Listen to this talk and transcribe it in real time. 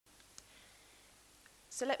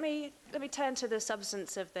So let me turn to the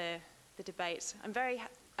substance of the debate. I'm very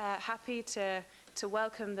happy to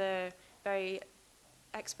welcome the very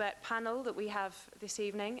expert panel that we have this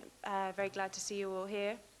evening. Very glad to see you all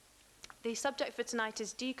here. The subject for tonight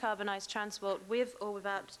is decarbonised transport with or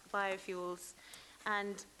without biofuels.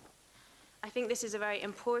 And I think this is a very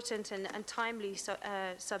important and timely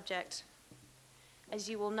subject. As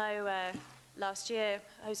you all know, last year,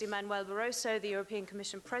 José Manuel Barroso, the European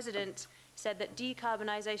Commission President, said that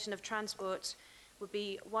decarbonisation of transport would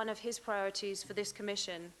be one of his priorities for this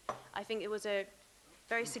Commission. I think it was a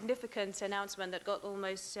very significant announcement that got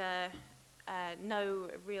almost no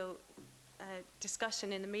real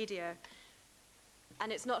discussion in the media.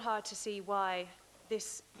 And it's not hard to see why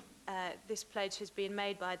this pledge has been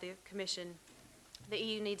made by the Commission. The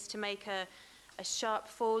EU needs to make a sharp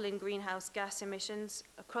fall in greenhouse gas emissions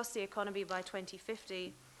across the economy by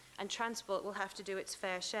 2050, and transport will have to do its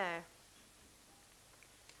fair share.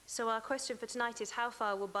 So our question for tonight is, how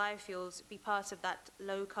far will biofuels be part of that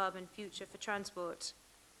low-carbon future for transport?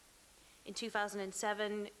 In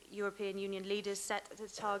 2007, European Union leaders set the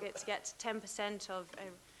target to get 10% of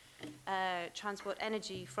transport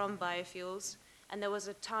energy from biofuels, and there was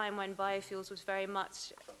a time when biofuels was very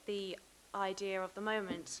much the idea of the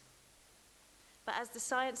moment. But as the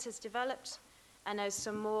science has developed and as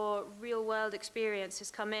some more real-world experience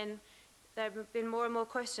has come in, there have been more and more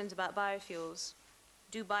questions about biofuels.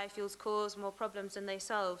 Do biofuels cause more problems than they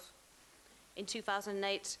solve? In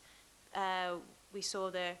 2008, we saw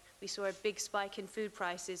a big spike in food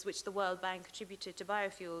prices, which the World Bank attributed to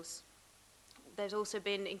biofuels. There's also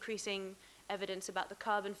been increasing evidence about the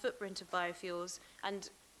carbon footprint of biofuels and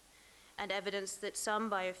evidence that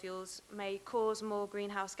some biofuels may cause more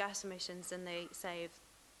greenhouse gas emissions than they save.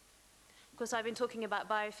 Of course, I've been talking about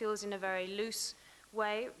biofuels in a very loose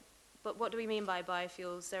way, but what do we mean by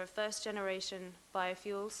biofuels? There are first-generation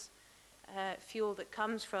biofuels, fuel that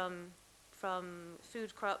comes from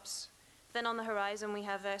food crops. Then on the horizon, we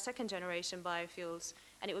have second-generation biofuels,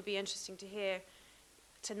 and it would be interesting to hear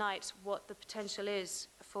tonight what the potential is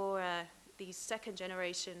for these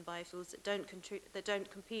second-generation biofuels that don't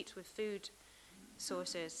compete with food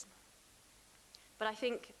sources. But I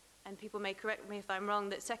think, and people may correct me if I'm wrong,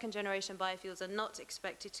 that second-generation biofuels are not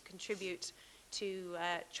expected to contribute to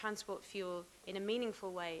transport fuel in a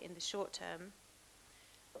meaningful way in the short term.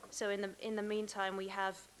 So in the meantime, we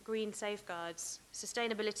have green safeguards,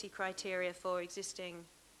 sustainability criteria for existing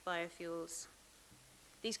biofuels.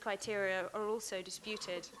 These criteria are also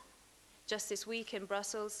disputed. Just this week in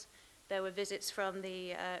Brussels, there were visits from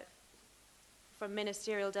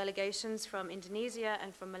ministerial delegations from Indonesia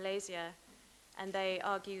and from Malaysia, and they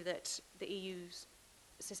argue that the EU's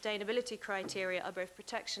sustainability criteria are both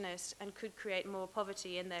protectionist and could create more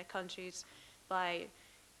poverty in their countries by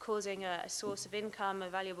causing a source of income, a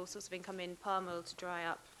valuable source of income in palm oil, to dry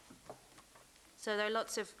up. So there are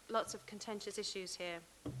lots of contentious issues here.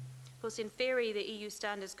 Of course, in theory, the EU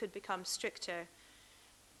standards could become stricter.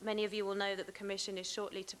 Many of you will know that the Commission is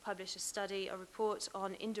shortly to publish a report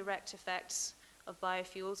on indirect effects of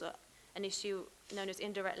biofuels, an issue known as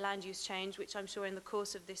indirect land use change, which I'm sure in the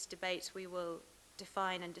course of this debate we will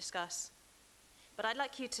define and discuss. But I'd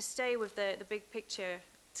like you to stay with the big picture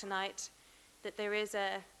tonight, that there is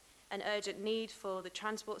an urgent need for the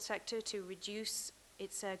transport sector to reduce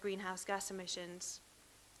its greenhouse gas emissions.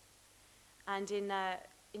 And in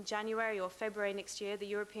January or February next year, the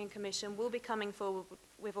European Commission will be coming forward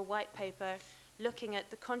with a white paper looking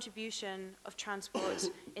at the contribution of transport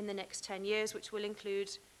in the next 10 years, which will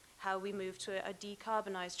include how we move to a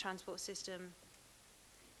decarbonised transport system.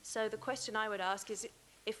 So the question I would ask is,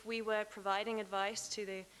 if we were providing advice to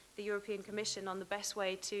the European Commission on the best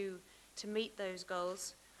way to meet those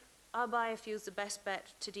goals, are biofuels the best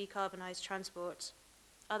bet to decarbonise transport?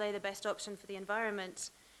 Are they the best option for the environment?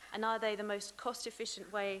 And are they the most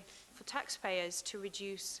cost-efficient way for taxpayers to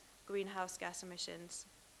reduce greenhouse gas emissions?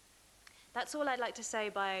 That's all I'd like to say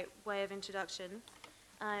by way of introduction.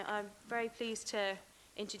 I'm very pleased to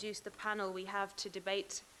introduce the panel we have to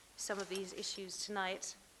debate some of these issues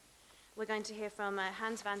tonight. We're going to hear from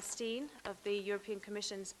Hans van Steen of the European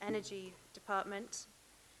Commission's Energy Department,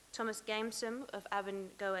 Thomas Gamsom of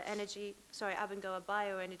Abengoa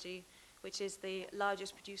Bioenergy, which is the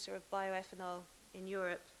largest producer of bioethanol in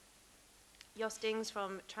Europe, Jos Dings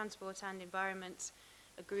from Transport and Environment,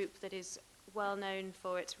 a group that is well known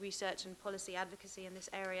for its research and policy advocacy in this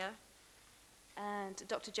area, and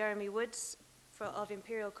Dr. Jeremy Woods of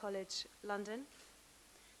Imperial College London.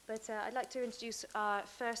 But I'd like to introduce our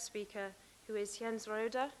first speaker, who is Jens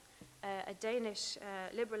Rode, a Danish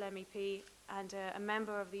Liberal MEP and a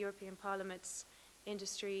member of the European Parliament's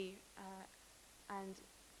Industry and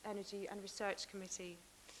Energy and Research Committee.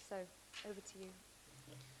 So, over to you.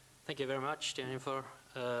 Thank you very much, Jennifer.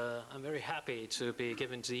 I'm very happy to be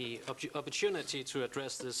given the opportunity to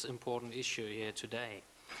address this important issue here today.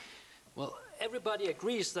 Well, everybody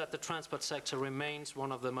agrees that the transport sector remains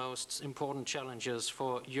one of the most important challenges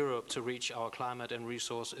for Europe to reach our climate and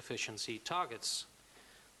resource efficiency targets.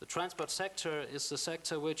 The transport sector is the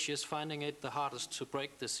sector which is finding it the hardest to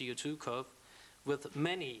break the CO2 curve, with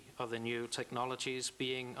many of the new technologies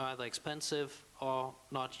being either expensive or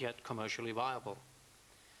not yet commercially viable.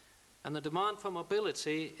 And the demand for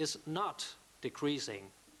mobility is not decreasing,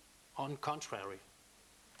 on contrary.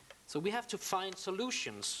 So we have to find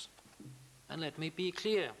solutions. And let me be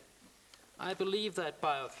clear, I believe that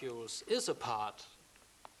biofuels is a part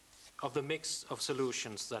of the mix of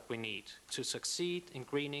solutions that we need to succeed in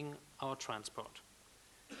greening our transport.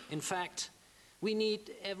 In fact, we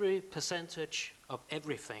need every percentage of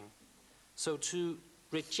everything. So to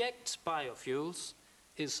reject biofuels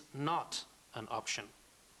is not an option.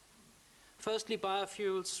 Firstly,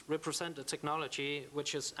 biofuels represent a technology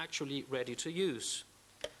which is actually ready to use.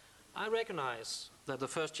 I recognize that the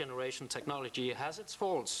first generation technology has its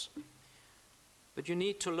faults, but you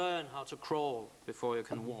need to learn how to crawl before you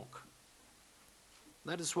can walk.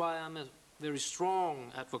 That is why I'm a very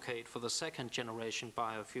strong advocate for the second generation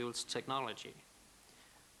biofuels technology.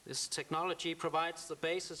 This technology provides the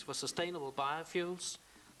basis for sustainable biofuels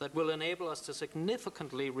that will enable us to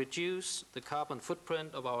significantly reduce the carbon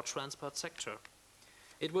footprint of our transport sector.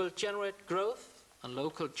 It will generate growth and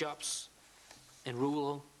local jobs in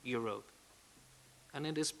rural Europe. And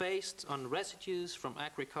it is based on residues from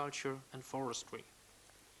agriculture and forestry.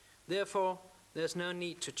 Therefore, there's no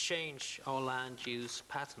need to change our land use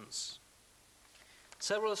patterns.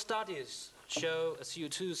 Several studies show a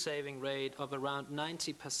CO2 saving rate of around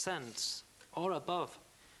 90% or above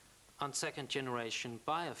on second generation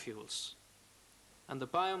biofuels. And the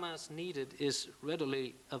biomass needed is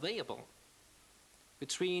readily available,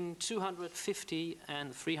 between 250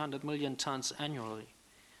 and 300 million tons annually.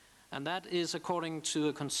 And that is, according to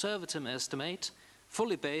a conservative estimate,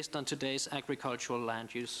 fully based on today's agricultural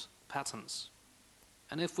land use patterns.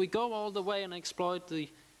 And if we go all the way and exploit the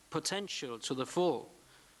potential to the full,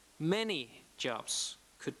 many jobs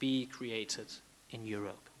could be created in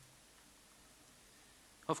Europe.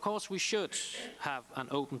 Of course, we should have an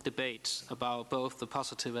open debate about both the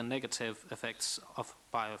positive and negative effects of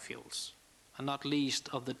biofuels, and not least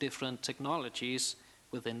of the different technologies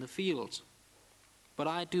within the field. But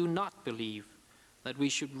I do not believe that we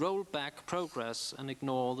should roll back progress and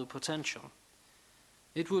ignore the potential.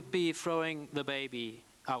 It would be throwing the baby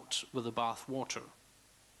out with the bathwater.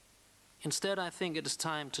 Instead, I think it is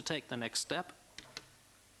time to take the next step.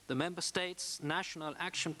 The Member States' national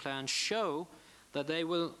action plans show that they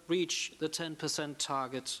will reach the 10%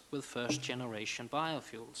 target with first-generation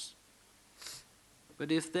biofuels.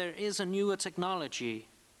 But if there is a newer technology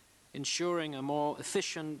ensuring a more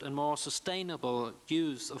efficient and more sustainable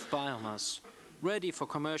use of biomass ready for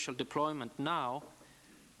commercial deployment now,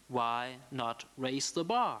 why not raise the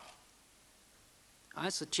bar? I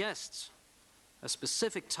suggest a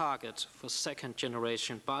specific target for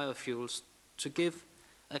second-generation biofuels to give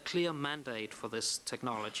a clear mandate for this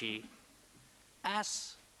technology,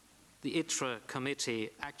 as the ITRE committee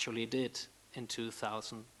actually did in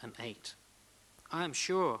 2008. I am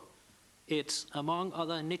sure it, among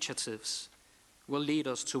other initiatives, will lead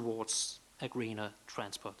us towards a greener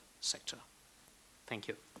transport sector. Thank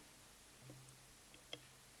you.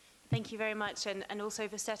 Thank you very much, and also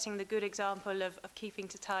for setting the good example of keeping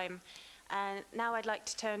to time. And now I'd like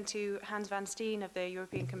to turn to Hans van Steen of the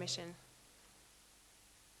European Commission.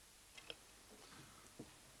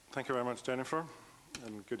 Thank you very much, Jennifer,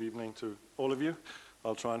 and good evening to all of you.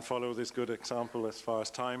 I'll try and follow this good example as far as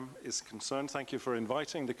time is concerned. Thank you for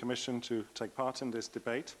inviting the Commission to take part in this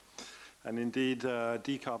debate. And indeed,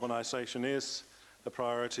 decarbonisation is a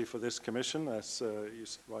priority for this Commission. As you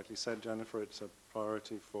rightly said, Jennifer, it's a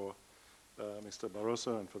priority for Mr.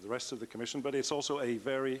 Barroso and for the rest of the Commission, but it's also a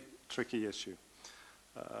very tricky issue.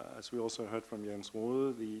 As we also heard from Jens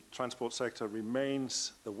Rohde, the transport sector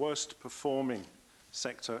remains the worst performing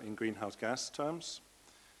sector in greenhouse gas terms.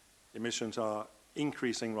 Emissions are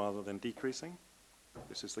increasing rather than decreasing.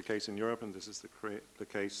 This is the case in Europe, and this is the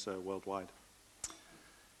case worldwide.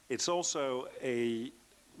 It's also a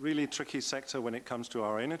really tricky sector when it comes to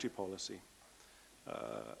our energy policy.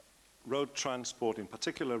 Road transport in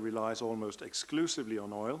particular relies almost exclusively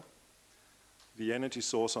on oil, the energy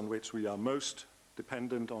source on which we are most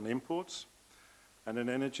dependent on imports, and an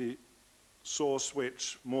energy source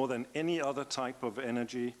which, more than any other type of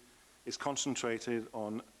energy, is concentrated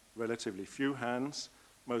on relatively few hands,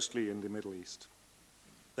 mostly in the Middle East.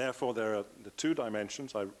 Therefore, there are the two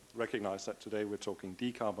dimensions. I recognize that today we're talking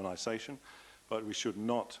decarbonization, but we should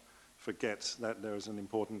not forget that there is an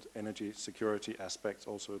important energy security aspect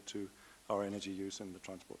also to our energy use in the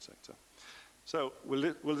transport sector. So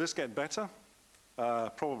will this get better?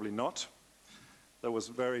 Probably not. There was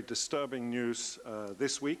very disturbing news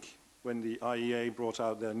this week when the IEA brought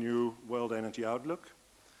out their new World Energy Outlook,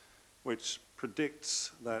 which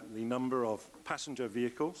predicts that the number of passenger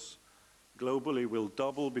vehicles globally will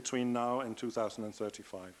double between now and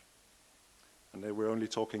 2035. And they were only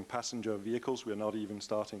talking passenger vehicles. We're not even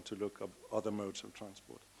starting to look at other modes of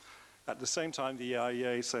transport. At the same time, the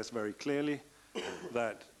IEA says very clearly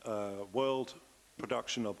that world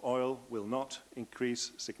production of oil will not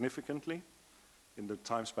increase significantly in the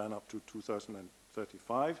time span up to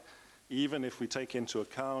 2035, even if we take into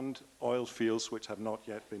account oil fields which have not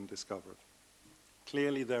yet been discovered.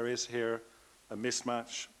 Clearly, there is here a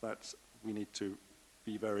mismatch that we need to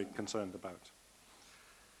be very concerned about.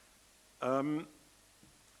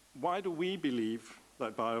 Why do we believe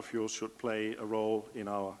that biofuels should play a role in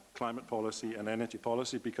our climate policy and energy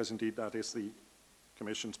policy? Because indeed that is the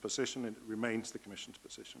Commission's position, and it remains the Commission's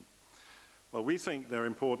position. Well, we think they're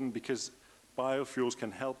important because biofuels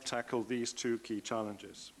can help tackle these two key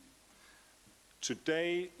challenges.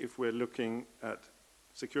 Today, if we're looking at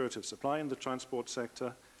security of supply in the transport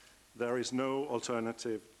sector, there is no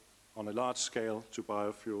alternative on a large scale to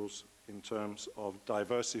biofuels in terms of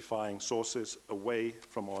diversifying sources away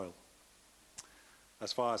from oil.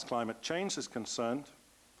 As far as climate change is concerned,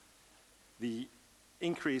 the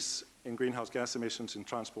increase in greenhouse gas emissions in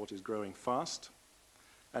transport is growing fast.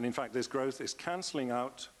 And in fact, this growth is cancelling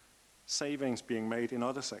out savings being made in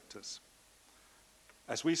other sectors.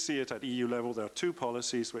 As we see it at EU level, there are two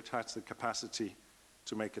policies which have the capacity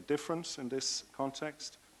to make a difference in this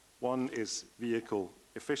context. One is vehicle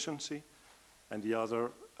efficiency, and the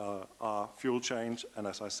other are fuel change. And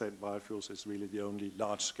as I said, biofuels is really the only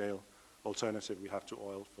large-scale alternative we have to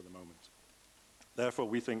oil for the moment. Therefore,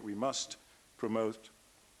 we think we must promote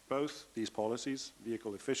both these policies,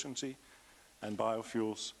 vehicle efficiency and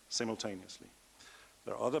biofuels, simultaneously.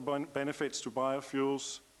 There are other benefits to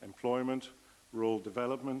biofuels: employment, rural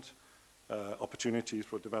development, opportunities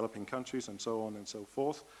for developing countries, and so on and so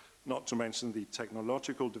forth, not to mention the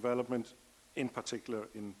technological development, in particular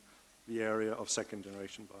in the area of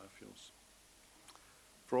second-generation biofuels.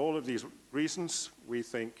 For all of these reasons, we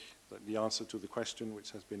think that the answer to the question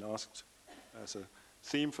which has been asked as a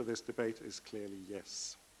theme for this debate is clearly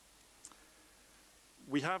yes.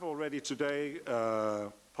 We have already today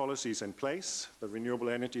policies in place. The Renewable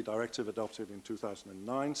Energy Directive adopted in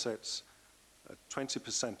 2009 sets a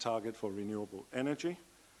 20% target for renewable energy,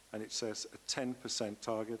 and it says a 10%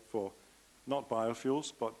 target for not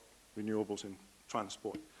biofuels, but renewables in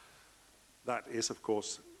transport. That is, of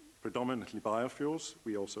course, predominantly biofuels.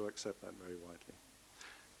 We also accept that very widely.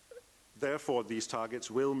 Therefore, these targets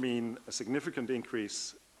will mean a significant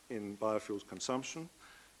increase in biofuels consumption,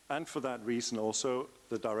 and for that reason also,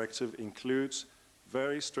 the directive includes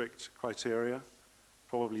very strict criteria,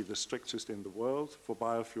 probably the strictest in the world, for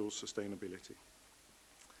biofuel sustainability.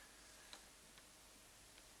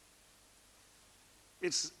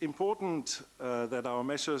 It's important that our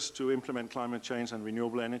measures to implement climate change and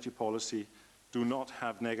renewable energy policy do not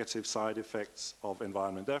have negative side effects of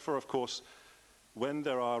environment. Therefore, of course, when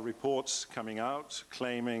there are reports coming out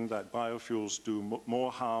claiming that biofuels do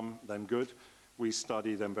more harm than good, we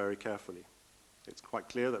study them very carefully. It's quite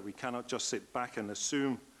clear that we cannot just sit back and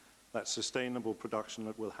assume that sustainable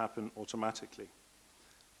production will happen automatically.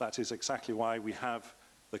 That is exactly why we have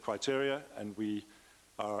the criteria, and we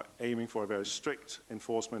are aiming for a very strict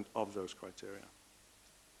enforcement of those criteria.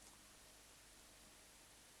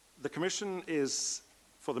 The Commission is,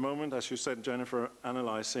 for the moment, as you said, Jennifer,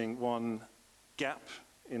 analyzing one gap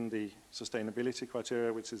in the sustainability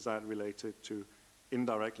criteria, which is that related to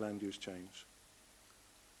indirect land use change.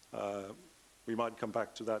 We might come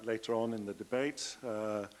back to that later on in the debate.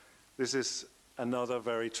 This is another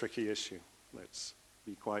very tricky issue. Let's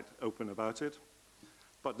be quite open about it.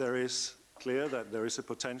 But there is clear that there is a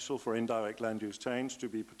potential for indirect land use change to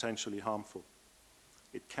be potentially harmful.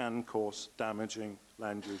 It can cause damaging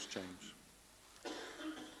land use change.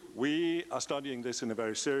 We are studying this in a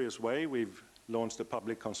very serious way. We've launched a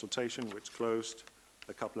public consultation which closed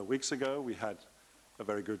a couple of weeks ago. We had a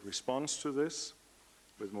very good response to this,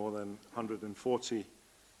 with more than 140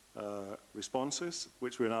 responses,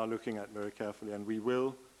 which we're now looking at very carefully, and we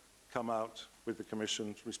will come out with the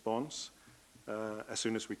Commission's response as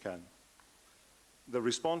soon as we can. The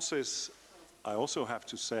responses, I also have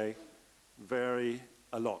to say, vary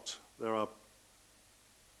a lot. There are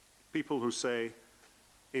people who say,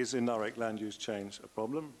 is indirect land use change a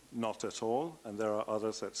problem? Not at all. And there are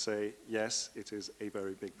others that say, yes, it is a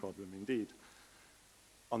very big problem indeed.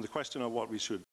 On the question of what we should